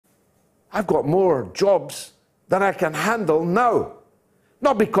I've got more jobs than I can handle now.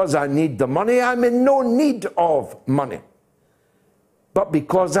 Not because I need the money, I'm in no need of money, but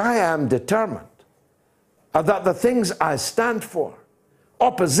because I am determined that the things I stand for,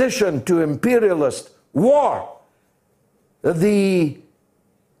 opposition to imperialist war, the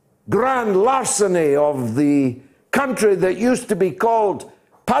grand larceny of the country that used to be called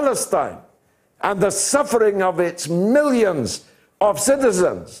Palestine, and the suffering of its millions of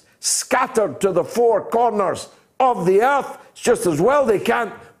citizens scattered to the four corners of the earth. It's just as well they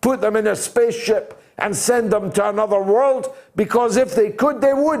can't put them in a spaceship and send them to another world, because if they could,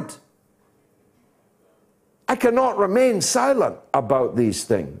 they would. I cannot remain silent about these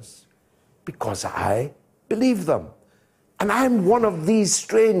things because I believe them. And I'm one of these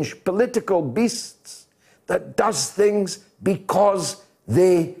strange political beasts that does things because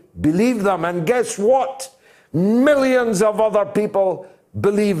they believe them. And guess what? Millions of other people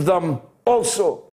believe them also.